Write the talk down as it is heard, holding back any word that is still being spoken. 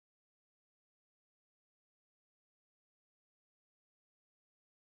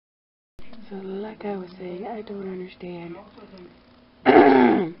So like I was saying, I don't understand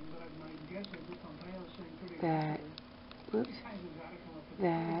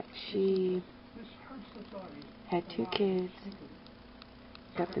that she had 2 kids,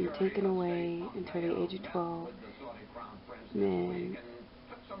 got them taken away until the age of 12, then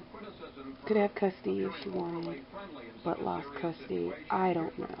could have custody if she wanted, but lost custody. I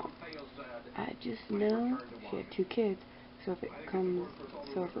don't know. I just know she had 2 kids. So if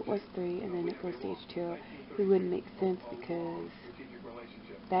it was 3 and then it goes to age 2, it wouldn't make sense because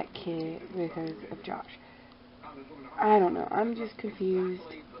of Josh. I don't know. I'm just confused.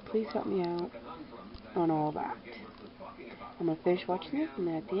 Please help me out on all that. I'm going to finish watching this, and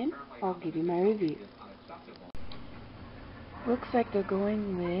then at the end, I'll give you my review. Looks like they're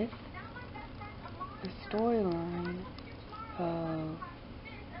going with the storyline of...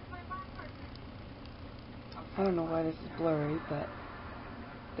 I don't know why this is blurry, but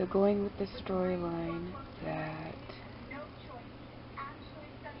they're going with the storyline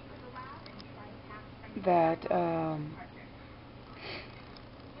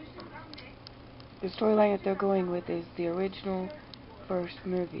the storyline that they're going with is the original first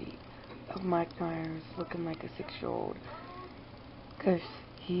movie of Mike Myers looking like a 6-year-old, because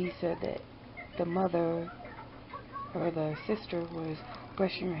he said that the mother or the sister was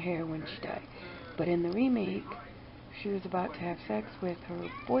brushing her hair when she died. But in the remake, she was about to have sex with her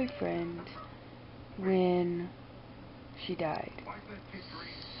boyfriend when she died.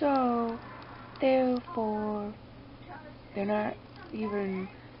 So, therefore, they're not even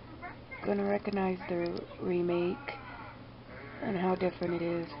going to recognize the remake and how different it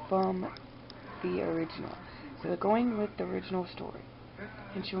is from the original. So they're going with the original story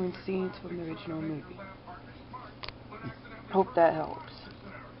and showing scenes from the original movie. Hope that helps.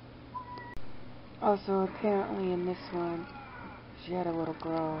 Also, apparently in this one, she had a little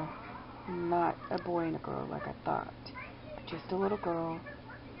girl, not a boy and a girl like I thought, but just a little girl.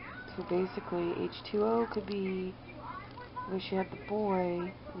 So basically, H2O could be where she had the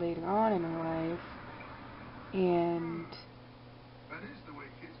boy later on in her life, and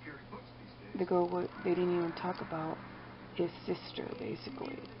the girl they didn't even talk about, his sister,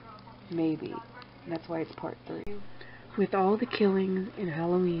 basically. Maybe. And that's why it's part 3. With all the killings in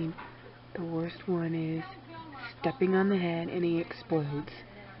Halloween, the worst one is stepping on the head and he explodes.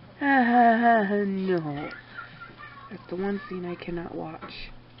 No. That's the one scene I cannot watch.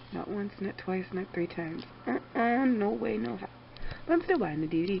 Not once, not twice, not 3 times. No way, no how. But I'm still buying the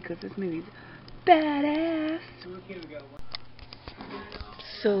DVD because this movie's badass.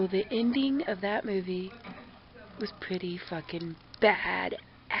 So the ending of that movie was pretty fucking badass.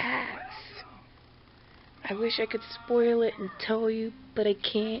 I wish I could spoil it and tell you, but I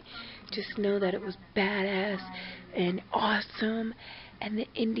can't. Just know that it was badass and awesome, and the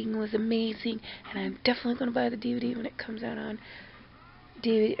ending was amazing, and I'm definitely going to buy the DVD when it comes out on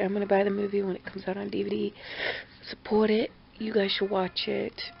DVD. I'm going to buy the movie when it comes out on DVD. Support it. You guys should watch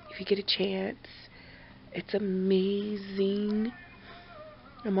it if you get a chance. It's amazing.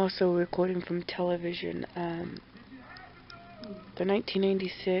 I'm also recording from television. The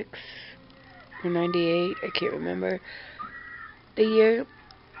 1996 or 98, I can't remember, the year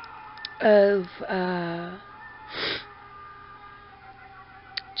of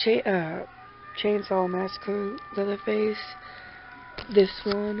Chainsaw Massacre Leatherface. This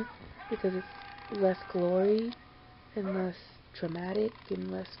one, because it's less glory and less dramatic and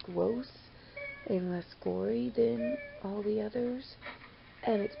less gross and less gory than all the others,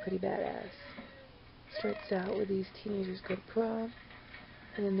 and it's pretty badass. Starts out with these teenagers go to prom,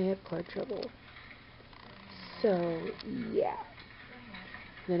 and then they have car trouble. So, yeah.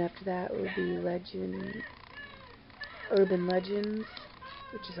 Then after that would be Urban Legends,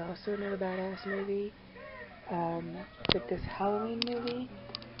 which is also another badass movie. But this Halloween movie,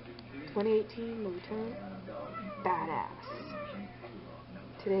 2018, The Return, badass.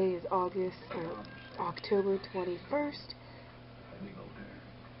 Today is October 21st,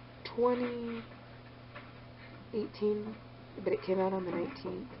 2018, but it came out on the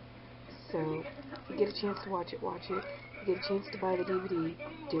 19th. So, if you get a chance to watch it, watch it. If you get a chance to buy the DVD,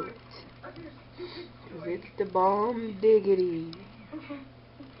 do it. Because it's the bomb diggity.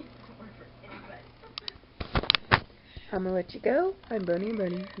 I'm gonna let you go. I'm Bunny.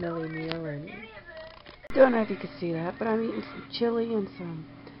 Now leave me alone. Don't know if you can see that, but I'm eating some chili and some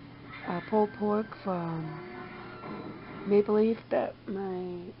pulled pork from Maple Leaf that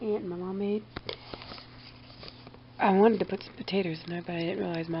my aunt and my mom made. I wanted to put some potatoes in there, but I didn't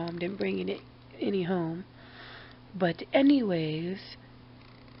realize Mom didn't bring any home. But anyways,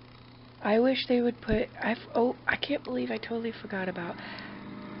 I wish they would put... I can't believe I totally forgot about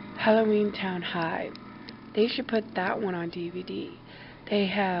Halloween Town High. They should put that one on DVD. They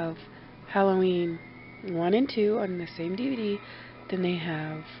have Halloween 1 and 2 on the same DVD. Then they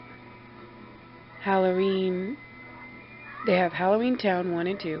have Halloween Town 1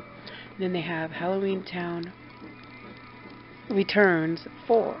 and 2. Then they have Halloween Town Returns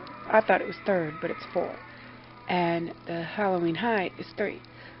 4. I thought it was 3rd, but it's 4. And the Halloween High is 3.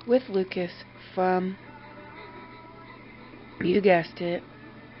 With Lucas from, you guessed it,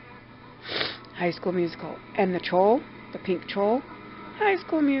 High School Musical. And the troll, the pink troll, High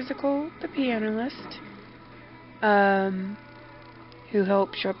School Musical, the pianist, who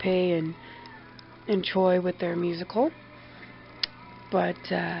helped Sharpay and Troy with their musical. But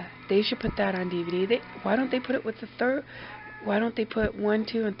they should put that on DVD. Why don't they put it with the third? Why don't they put 1,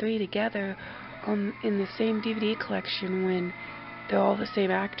 2, and 3 together in the same DVD collection when they're all the same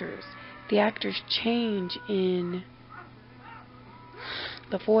actors? The actors change in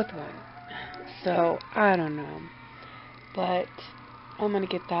the 4th one. So, I don't know. But I'm going to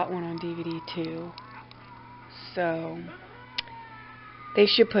get that one on DVD too. So, they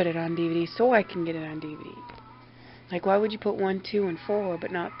should put it on DVD so I can get it on DVD. Like, why would you put 1, 2, and 4,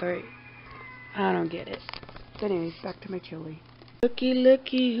 but not 3? I don't get it. But anyways, back to my chili. Looky,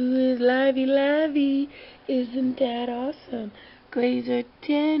 looky, who is livey, livey? Isn't that awesome? Graser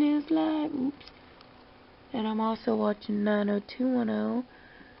 10 is live. Oops. And I'm also watching 90210,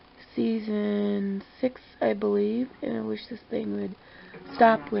 season 6, I believe. And I wish this thing would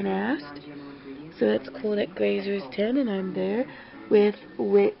stop when asked. So it's cool that Graser is 10, and I'm there with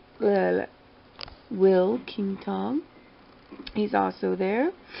Will King Tong. He's also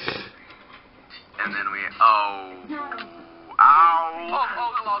there. And then ow. Log.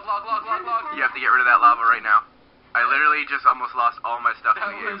 You have to get rid of that lava right now. I literally just almost lost all my stuff in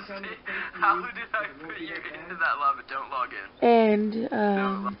the game. How did I put you into that lava? Don't log in.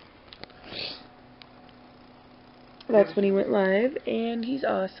 And, that's when he went live, and he's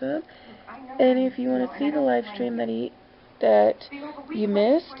awesome. And if you want to see the live stream that you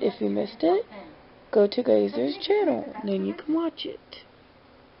missed, if you missed it, go to Graser's channel, and then you can watch it.